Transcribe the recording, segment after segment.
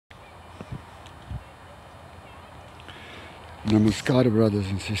Namaskar, brothers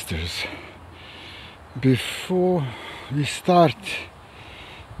and sisters. Before we start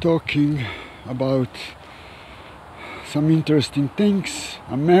talking about some interesting things,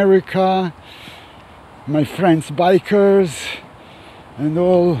 America, my friends bikers and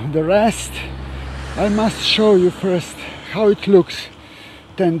all the rest, I must show you first how it looks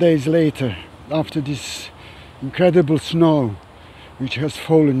 10 days later after this incredible snow which has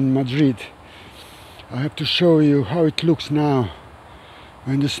fallen in Madrid. I have to show you how it looks now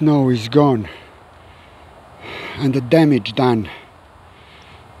when the snow is gone and the damage done.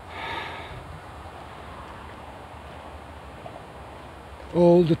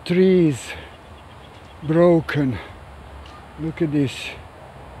 All the trees broken. Look at this.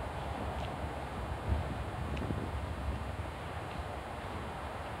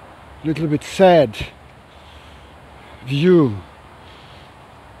 Little bit sad view.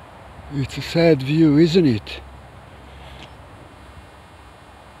 It's a sad view, isn't it?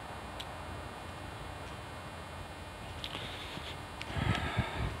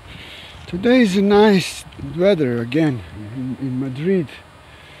 Today is a nice weather again in Madrid.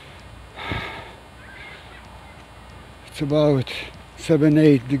 It's about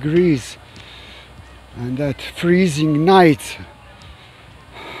 7-8 degrees, and that freezing night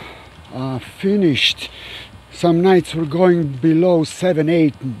are finished. Some nights were going below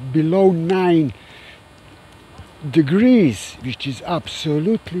 7-8, below 9 degrees, which is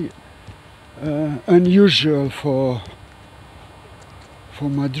absolutely unusual for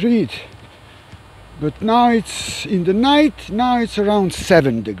Madrid. But now it's in the night, now it's around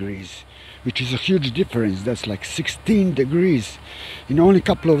 7 degrees, which is a huge difference. That's like 16 degrees in only a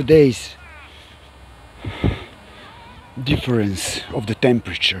couple of days difference of the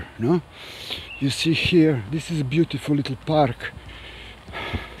temperature, no? You see here, this is a beautiful little park.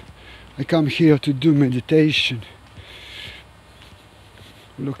 I come here to do meditation.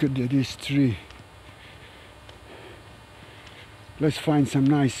 Look at this tree. Let's find some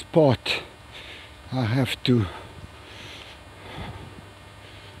nice spot. I have to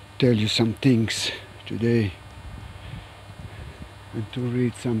tell you some things today and to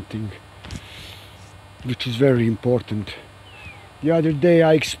read something which is very important. The other day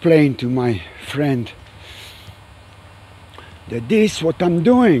I explained to my friend that this, what I'm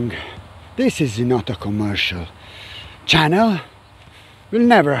doing, this is not a commercial channel. We'll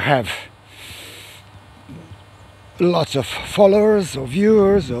never have lots of followers or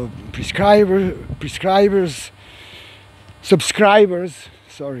viewers or subscribers,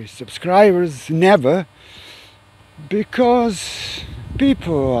 never, because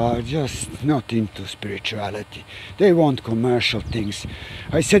people are just not into spirituality. They want commercial things.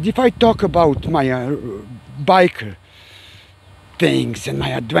 I said, if I talk about my biker things and my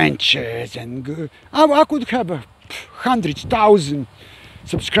adventures, and I could have 100,000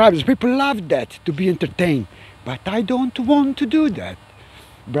 subscribers. People love that, to be entertained. But I don't want to do that,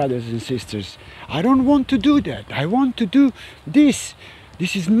 brothers and sisters. I don't want to do that. I want to do this.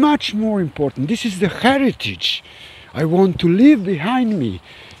 This is much more important. This is the heritage I want to leave behind me.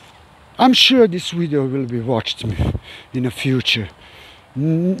 I'm sure this video will be watched in the future.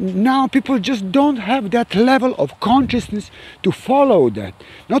 Now people just don't have that level of consciousness to follow that,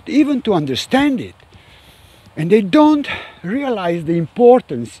 not even to understand it. And they don't realize the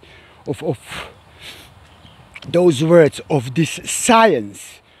importance of those words, of this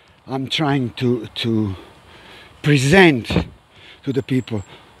science I'm trying to present to the people.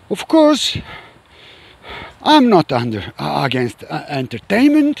 Of course, I'm not against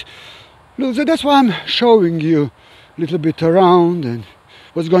entertainment. Look, so that's why I'm showing you a little bit around and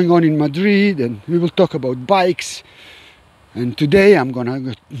what's going on in Madrid, and we will talk about bikes. And today I'm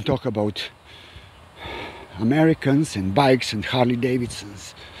gonna talk about Americans and bikes and Harley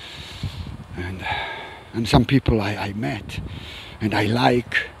Davidsons and some people I met and I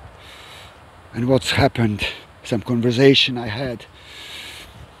like, and what's happened, some conversation I had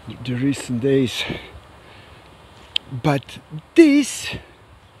the recent days. But this,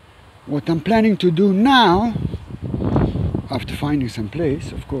 what I'm planning to do now, after finding some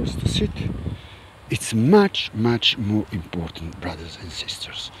place, of course, to sit, it's much, much more important, brothers and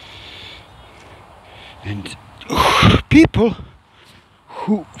sisters. And people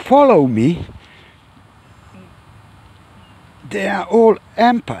who follow me, they are all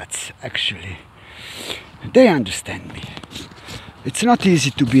empaths, actually. They understand me. It's not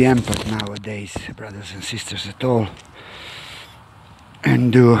easy to be empath nowadays, brothers and sisters, at all.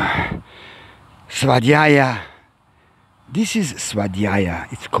 And Svadhyaya, this is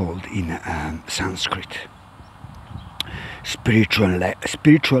Svadhyaya, it's called in Sanskrit. Spiritual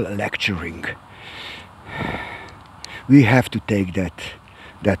lecturing. We have to take that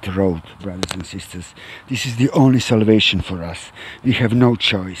road, brothers and sisters. This is the only salvation for us. We have no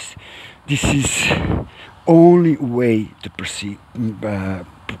choice. This is only way to proceed.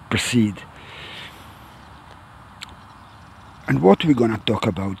 And what we're gonna talk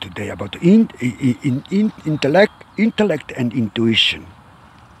about today, about intellect and intuition.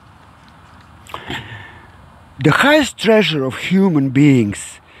 The highest treasure of human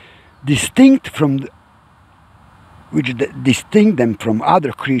beings, which distinct them from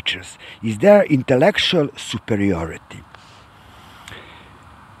other creatures, is their intellectual superiority.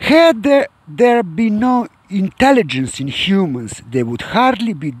 Had there been no intelligence in humans, they would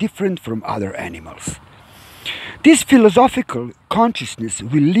hardly be different from other animals. This philosophical consciousness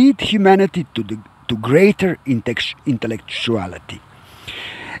will lead humanity to greater intellectuality.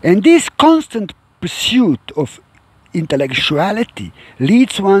 And this constant pursuit of intellectuality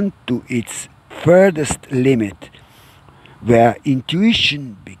leads one to its furthest limit, where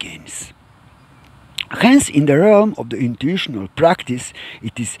intuition begins. Hence, in the realm of the intuitional practice,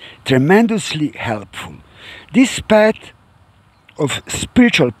 it is tremendously helpful. This path of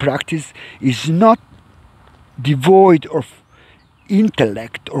spiritual practice is not devoid of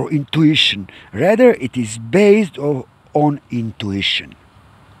intellect or intuition. Rather, it is based on intuition.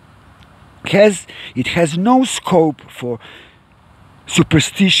 It has no scope for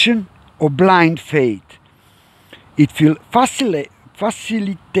superstition or blind faith. It will facilitate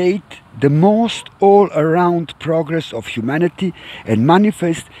the most all-around progress of humanity and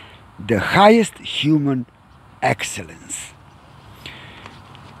manifest the highest human excellence.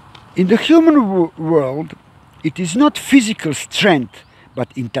 In the human world, it is not physical strength,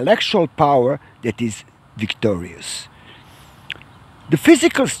 but intellectual power that is victorious. The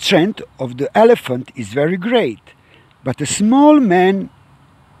physical strength of the elephant is very great, but a small man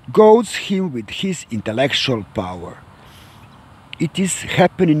goads him with his intellectual power. It is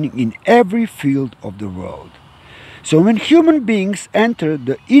happening in every field of the world. So when human beings entered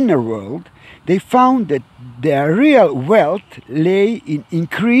the inner world, they found that their real wealth lay in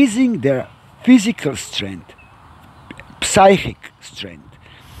increasing their physical strength, psychic strength.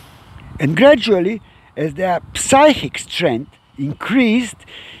 And gradually, as their psychic strength increased,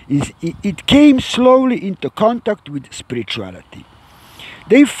 it came slowly into contact with spirituality.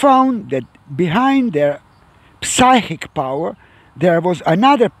 They found that behind their psychic power, there was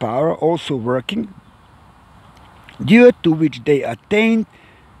another power also working, due to which they attained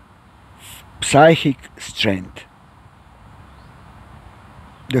psychic strength.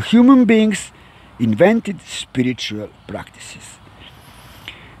 The human beings invented spiritual practices.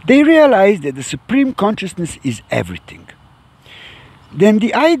 They realized that the Supreme Consciousness is everything. Then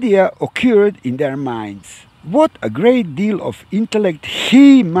the idea occurred in their minds: what a great deal of intellect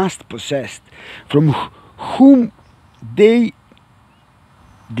he must possess, from whom they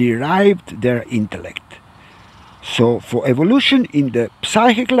derived their intellect. So for evolution in the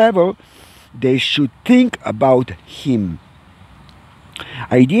psychic level, they should think about him.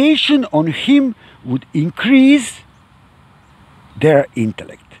 Ideation on him would increase their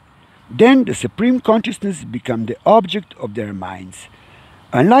intellect. Then the Supreme Consciousness became the object of their minds.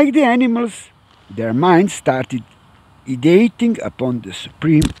 Unlike the animals, their minds started ideating upon the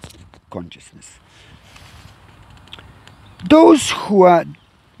Supreme Consciousness. Those who are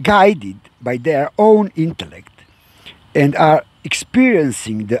guided by their own intellect and are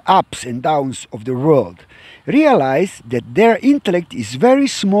experiencing the ups and downs of the world realize that their intellect is very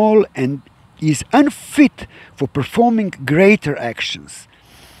small and is unfit for performing greater actions.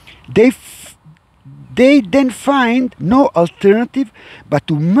 They then find no alternative but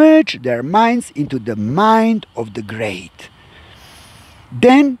to merge their minds into the mind of the great.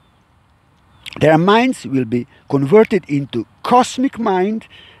 Then their minds will be converted into cosmic mind,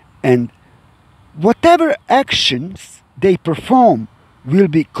 and whatever actions they perform will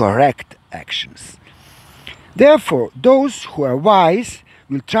be correct actions. Therefore, those who are wise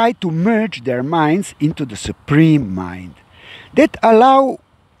will try to merge their minds into the Supreme Mind. That alone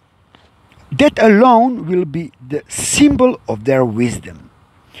will be the symbol of their wisdom.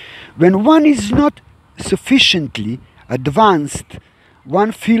 When one is not sufficiently advanced,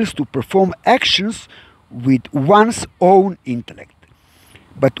 one feels to perform actions with one's own intellect.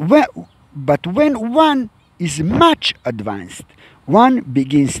 But when one is much advanced, one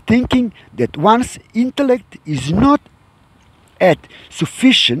begins thinking that one's intellect is not yet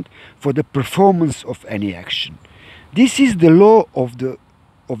sufficient for the performance of any action. This is the law of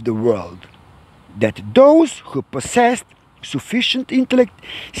the world, that those who possess sufficient intellect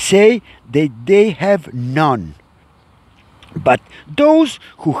say that they have none. But those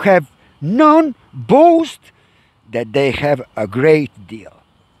who have none boast that they have a great deal.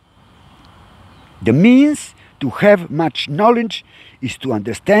 The means to have much knowledge is to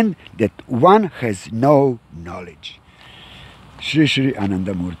understand that one has no knowledge. Sri Sri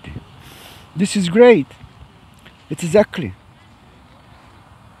Anandamurti. This is great. It's exactly.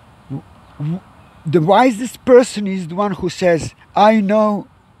 The wisest person is the one who says, I know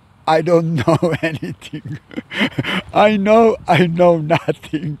I don't know anything. I know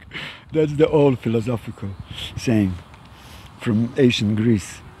nothing. That's the old philosophical saying from ancient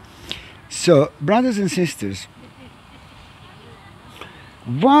Greece. So, brothers and sisters,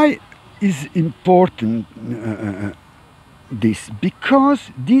 why is important this? Because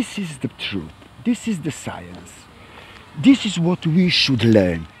this is the truth. This is the science. This is what we should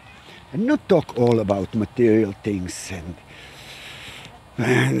learn. And not talk all about material things and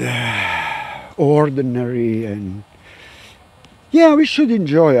ordinary and... Yeah, we should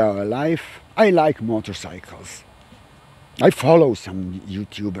enjoy our life. I like motorcycles. I follow some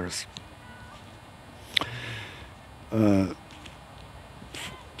YouTubers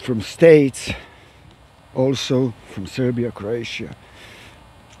from States, also from Serbia, Croatia.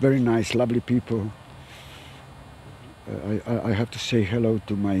 Very nice, lovely people. I have to say hello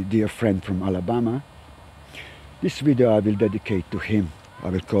to my dear friend from Alabama. This video I will dedicate to him. I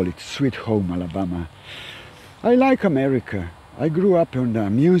will call it Sweet Home Alabama. I like America. I grew up on the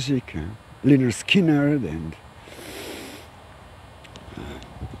music, Lynyrd Skynyrd and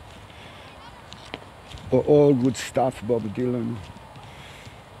all good stuff, Bob Dylan.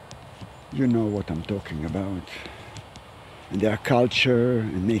 You know what I'm talking about. And their culture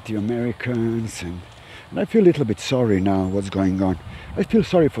and Native Americans and I feel a little bit sorry now what's going on. I feel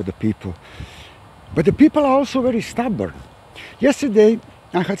sorry for the people. But the people are also very stubborn. Yesterday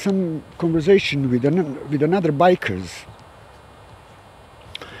I had some conversation with another bikers.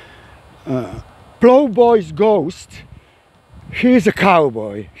 Plowboy's ghost, he's a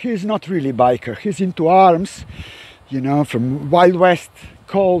cowboy. He's not really a biker. He's into arms, you know, from Wild West,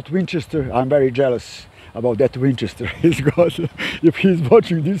 Colt, Winchester. I'm very jealous about that Winchester he's got. If he's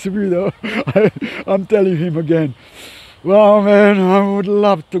watching this video, I'm telling him again, well man, I would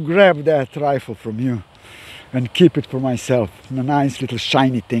love to grab that rifle from you and keep it for myself, a nice little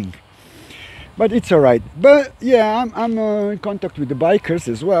shiny thing. But it's alright. But yeah, I'm in contact with the bikers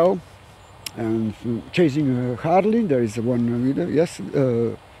as well. And chasing Harley, there is one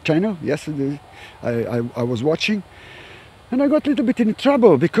video, channel yesterday I was watching, and I got a little bit in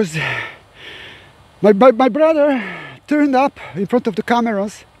trouble because my brother turned up in front of the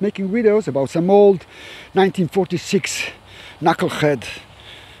cameras making videos about some old 1946 knucklehead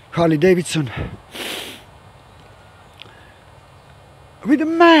Harley Davidson with a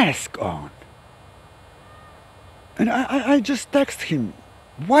mask on. And I just text him,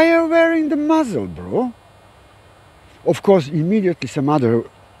 why are you wearing the muzzle, bro? Of course, immediately some other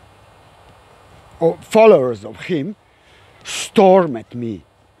followers of him storm at me.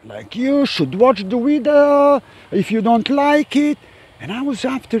 Like, you should watch the video if you don't like it. And I was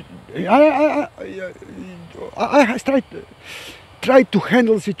after... I tried to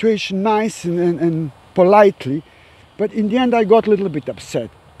handle the situation nice and politely. But in the end I got a little bit upset.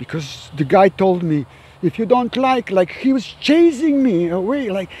 Because the guy told me, if you don't like he was chasing me away.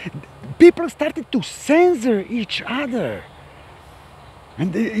 Like, people started to censor each other.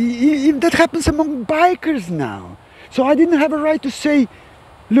 And that happens among bikers now. So I didn't have a right to say,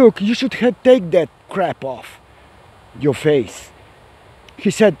 look, you should take that crap off your face.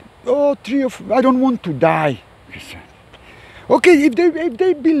 He said, oh, I don't want to die. He said, okay, if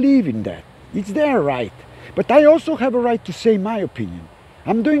they believe in that, it's their right. But I also have a right to say my opinion.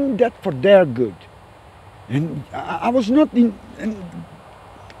 I'm doing that for their good. And I was not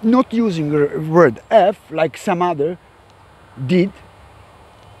using the word F like some other did.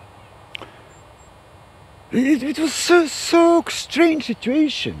 It was so strange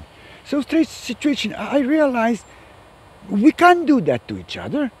situation. So strange situation. I realized we can't do that to each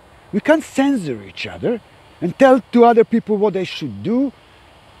other. We can't censor each other and tell to other people what they should do,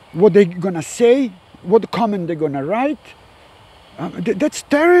 what they're gonna say, what comment they're gonna write. That's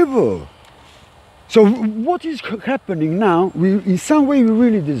terrible. So what is happening now, in some way we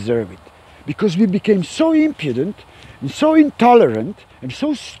really deserve it. Because we became so impudent, and so intolerant, and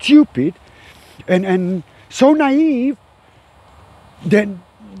so stupid, and so naive, that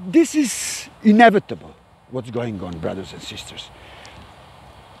this is inevitable, what's going on, brothers and sisters.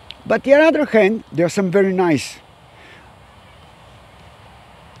 But on the other hand, there are some very nice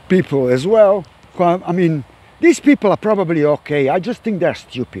people as well. I mean, these people are probably okay, I just think they're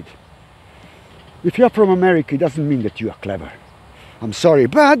stupid. If you're from America, it doesn't mean that you are clever. I'm sorry,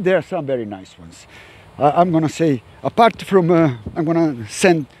 but there are some very nice ones. I'm gonna say, apart from, I'm gonna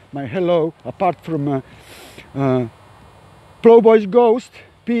send my hello, apart from Plowboys Ghost,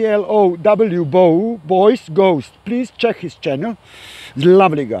 Plow Boys Ghost. Please check his channel.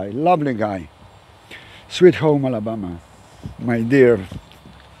 Lovely guy, lovely guy. Sweet Home Alabama, my dear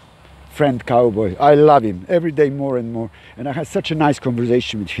friend cowboy. I love him every day more and more, and I had such a nice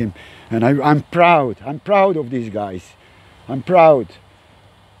conversation with him, and I'm proud of these guys. I'm proud.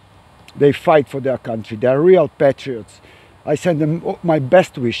 They fight for their country. They're real patriots. I send them my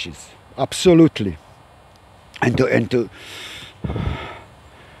best wishes, absolutely, and to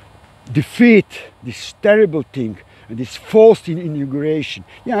defeat this terrible thing and this false inauguration.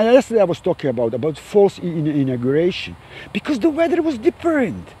 Yeah, yesterday I was talking about false inauguration, because the weather was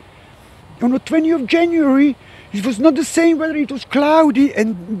different. On the 20th of January, it was not the same weather. It was cloudy,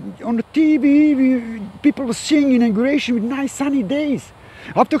 and on the TV, people were seeing inauguration with nice sunny days.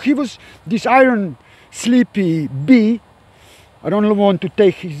 After he was this iron sleepy bee, I don't want to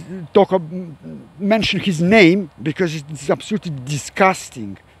mention his name, because it's absolutely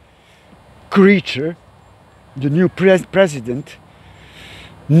disgusting creature, the new president,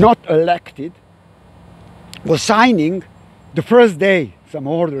 not elected, was signing the first day some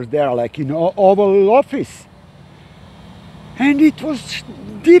orders there, like in Oval Office, and it was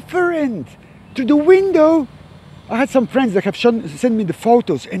different. To the window, I had some friends that have sent me the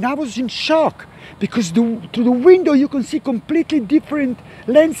photos, and I was in shock, because through the window you can see completely different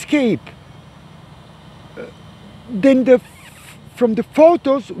landscape than from the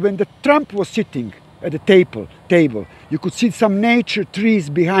photos when the Trump was sitting at the table. You could see some nature trees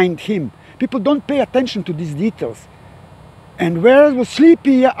behind him. People don't pay attention to these details. And where was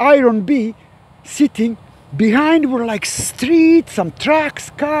sleepy iron bee sitting, behind were like streets, some trucks,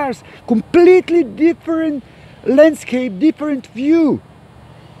 cars, completely different landscape, different view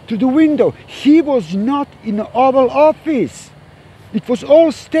to the window. He was not in the Oval Office. It was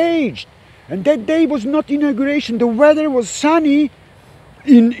all staged. And that day was not inauguration. The weather was sunny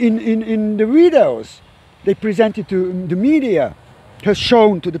in the videos they presented to the media, has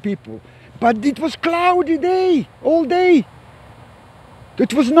shown to the people. But it was cloudy day, all day.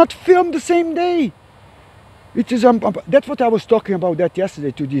 It was not filmed the same day. It is that's what I was talking about that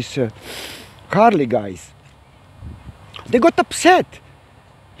yesterday to these Harley guys. They got upset.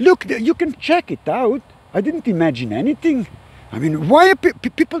 Look, you can check it out. I didn't imagine anything. I mean, why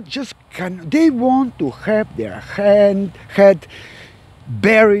people just they want to have their head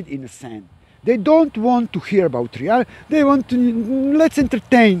buried in the sand. They don't want to hear about reality. They want to, let's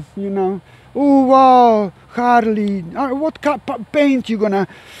entertain, you know. Oh wow, Harley, what paint are you gonna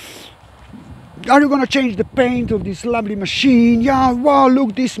change the paint of this lovely machine? Yeah, wow,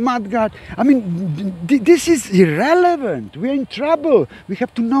 look, this mudguard. I mean, this is irrelevant. We're in trouble. We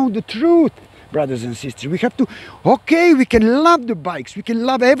have to know the truth, brothers and sisters. We have to, okay, we can love the bikes. We can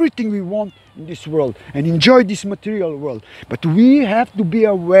love everything we want in this world and enjoy this material world. But we have to be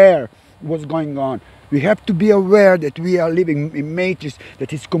aware what's going on. We have to be aware that we are living in matrix,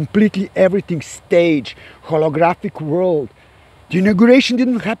 that is completely everything staged, holographic world. The inauguration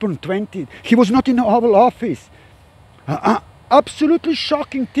didn't happen 20. He was not in the Oval Office. Absolutely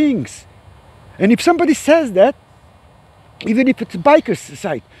shocking things. And if somebody says that, even if it's biker's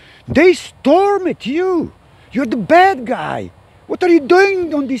side, they storm at you. You're the bad guy. What are you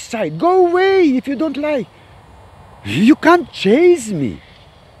doing on this side? Go away if you don't like. You can't chase me.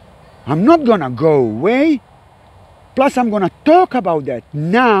 I'm not gonna go away. Plus, I'm gonna talk about that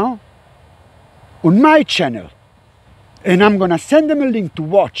now on my channel. And I'm gonna send them a link to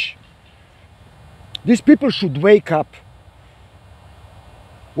watch. These people should wake up.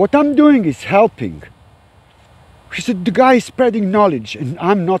 What I'm doing is helping. He said, the guy is spreading knowledge, and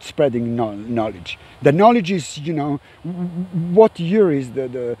I'm not spreading knowledge. The knowledge is, you know, what year is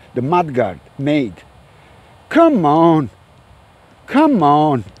the mudguard made? Come on. Come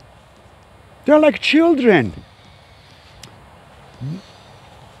on. They're like children.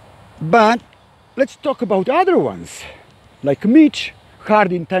 But let's talk about other ones. Like Mitch,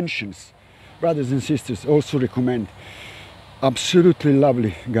 Hard Intentions. Brothers and sisters, also recommend. Absolutely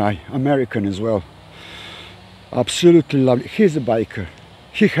lovely guy, American as well. Absolutely lovely. He's a biker.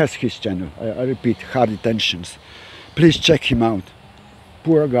 He has his channel. I repeat, Hard Intentions. Please check him out.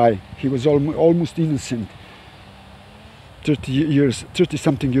 Poor guy. He was almost innocent.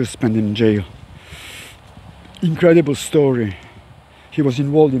 30-something years spent in jail. Incredible story. He was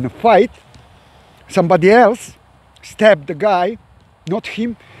involved in a fight. Somebody else stabbed the guy, not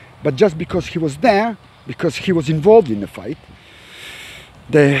him, but just because he was there, because he was involved in the fight.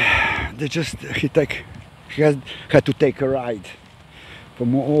 He had to take a ride for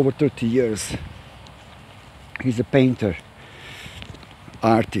over 30 years. He's a painter,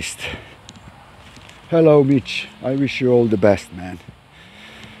 artist. Hello, Mitch. I wish you all the best, man.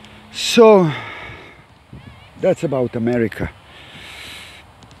 So that's about America.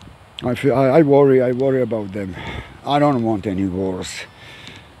 I worry about them. I don't want any wars.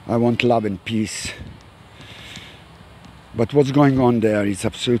 I want love and peace. But what's going on there is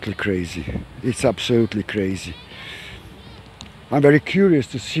absolutely crazy. It's absolutely crazy. I'm very curious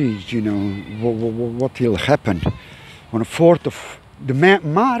to see, you know, what will happen on the 4th of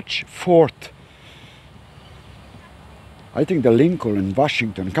March 4th. I think the Lincoln and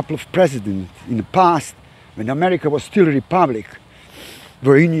Washington, a couple of presidents in the past, when America was still a republic,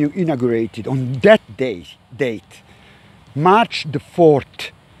 were inaugurated on that date, March the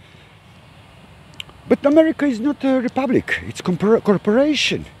 4th. But America is not a republic, it's a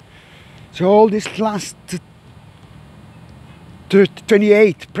corporation. So all these last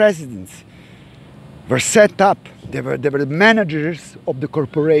 28 presidents were set up, they were the managers of the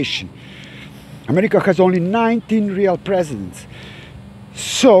corporation. America has only 19 real presidents.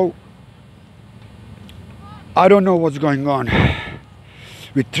 So I don't know what's going on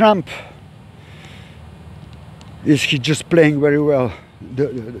with Trump. Is he just playing very well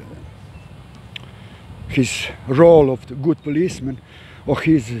his role of the good policeman, or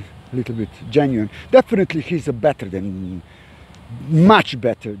he's a little bit genuine? Definitely he's much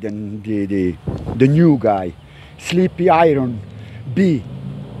better than the new guy, Sleepy Iron B.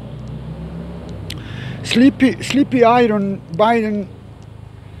 Sleepy Iron Biden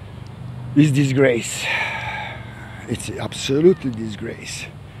is disgrace. It's absolutely disgrace.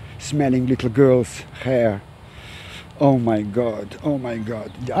 Smelling little girls' hair. Oh my God, oh my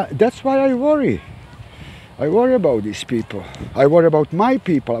God. That's why I worry. I worry about these people. I worry about my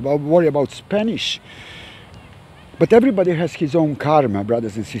people. I worry about Spanish. But everybody has his own karma,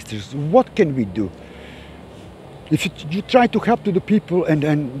 brothers and sisters. What can we do? If you try to help to the people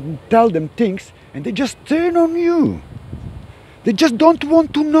and tell them things, and they just turn on you. They just don't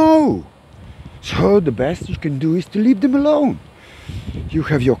want to know. So the best you can do is to leave them alone. You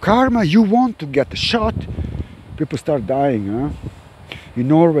have your karma, you want to get a shot. People start dying, huh? In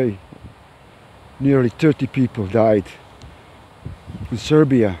Norway, nearly 30 people died. In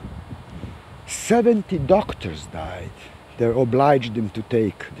Serbia, 70 doctors died. They obliged them to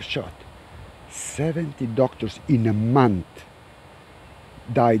take the shot. 70 doctors in a month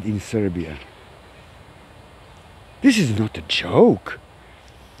died in Serbia. This is not a joke.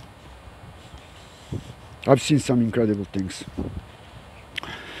 I've seen some incredible things.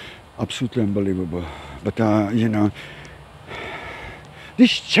 Absolutely unbelievable. But you know,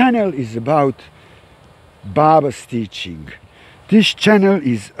 this channel is about Baba's teaching. This channel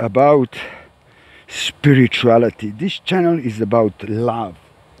is about spirituality. This channel is about love.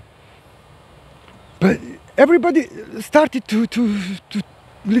 But everybody started to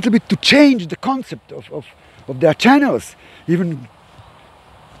little bit to change the concept of their channels. Even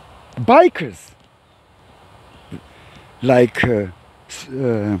bikers like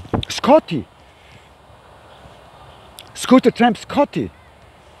Scotty, Scooter Tramp Scotty.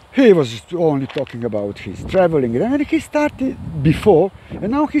 He was only talking about his traveling, and he started before,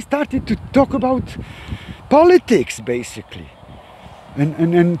 and now he started to talk about politics basically,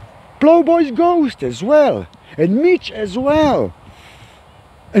 and Plowboy's Ghost as well, and Mitch as well,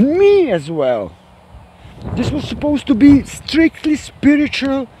 and me as well. This was supposed to be strictly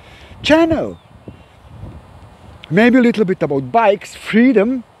spiritual channel. Maybe a little bit about bikes,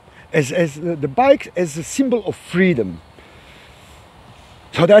 freedom, as the bikes as a symbol of freedom.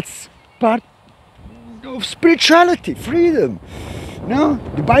 So that's part of spirituality, freedom. No,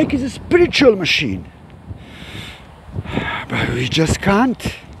 the bike is a spiritual machine. But we just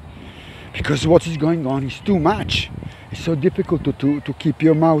can't, because what is going on is too much. It's so difficult to keep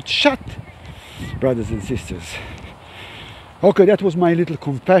your mouth shut, brothers and sisters. Okay, that was my little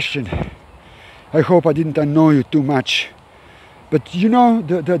confession. I hope I didn't annoy you too much. But you know,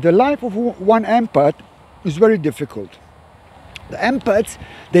 the life of one empath is very difficult. The empaths,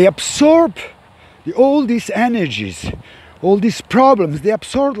 they absorb all these energies, all these problems, they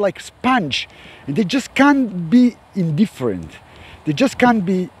absorb like sponge, and they just can't be indifferent. They just can't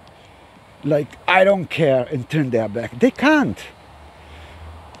be like, I don't care, and turn their back. They can't.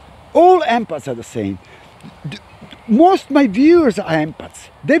 All empaths are the same. Most of my viewers are empaths.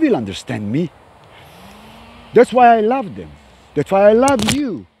 They will understand me. That's why I love them. That's why I love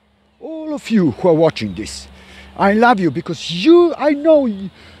you. All of you who are watching this. I love you because I know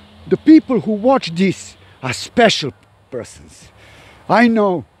the people who watch this are special persons. I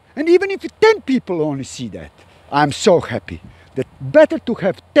know. And even if 10 people only see that, I'm so happy. That better to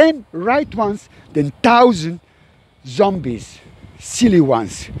have 10 right ones than 1,000 zombies, silly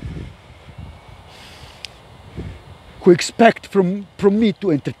ones, who expect from me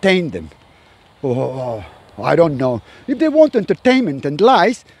to entertain them. Oh, I don't know. If they want entertainment and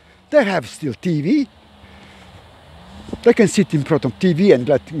lies, they have still TV. They can sit in front of TV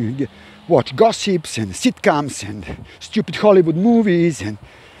and watch gossips and sitcoms and stupid Hollywood movies and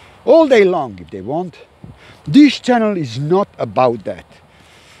all day long if they want. This channel is not about that.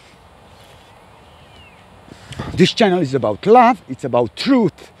 This channel is about love, it's about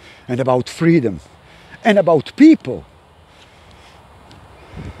truth and about freedom and about people.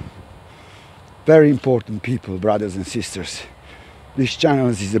 Very important people, brothers and sisters. This channel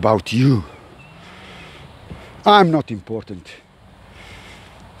is about you. I'm not important.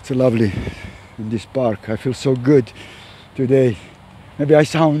 It's lovely in this park. I feel so good today. Maybe I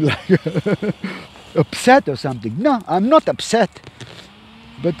sound like upset or something. No, I'm not upset.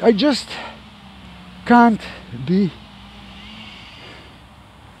 But I just can't be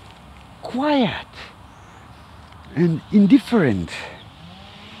quiet and indifferent,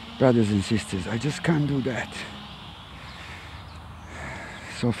 brothers and sisters. I just can't do that.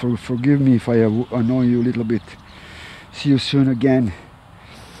 So forgive me if I annoy you a little bit. See you soon again.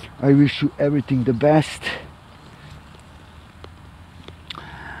 I wish you everything the best.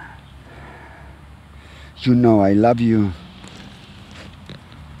 You know I love you.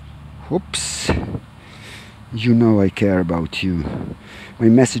 Oops. You know I care about you. My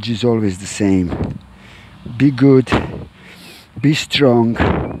message is always the same. Be good. Be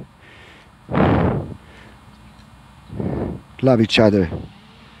strong. Love each other.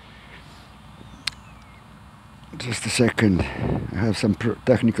 Just a second. I have some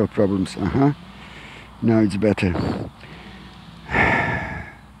technical problems. Now it's better.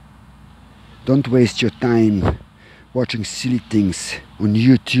 Don't waste your time watching silly things on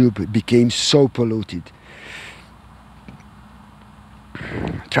YouTube. It became so polluted.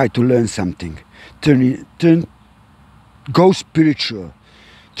 Try to learn something. Go spiritual.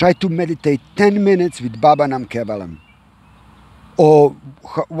 Try to meditate 10 minutes with Baba Nam Kevalam. Or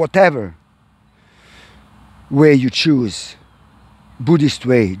whatever way you choose. Buddhist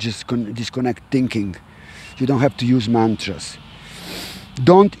way, just disconnect thinking. You don't have to use mantras.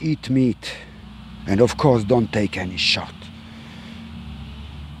 Don't eat meat. And of course, don't take any shot.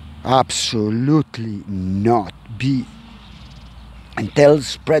 Absolutely not.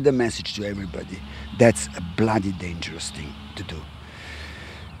 Spread the message to everybody. That's a bloody dangerous thing to do.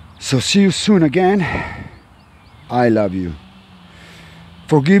 So see you soon again. I love you.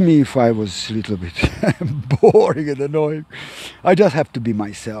 Forgive me if I was a little bit boring and annoying. I just have to be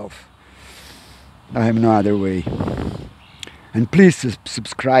myself. I have no other way. And please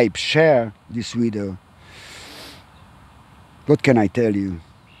subscribe, share this video. What can I tell you?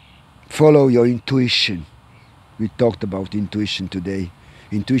 Follow your intuition. We talked about intuition today.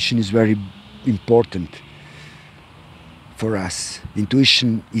 Intuition is very important for us.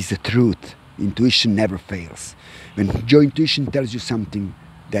 Intuition is the truth. Intuition never fails. When your intuition tells you something,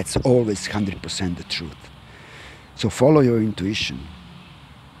 that's always 100% the truth. So follow your intuition.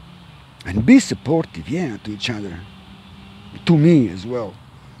 And be supportive, yeah, to each other. To me as well.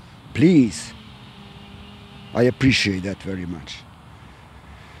 Please. I appreciate that very much.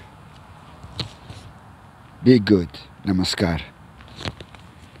 Be good. Namaskar.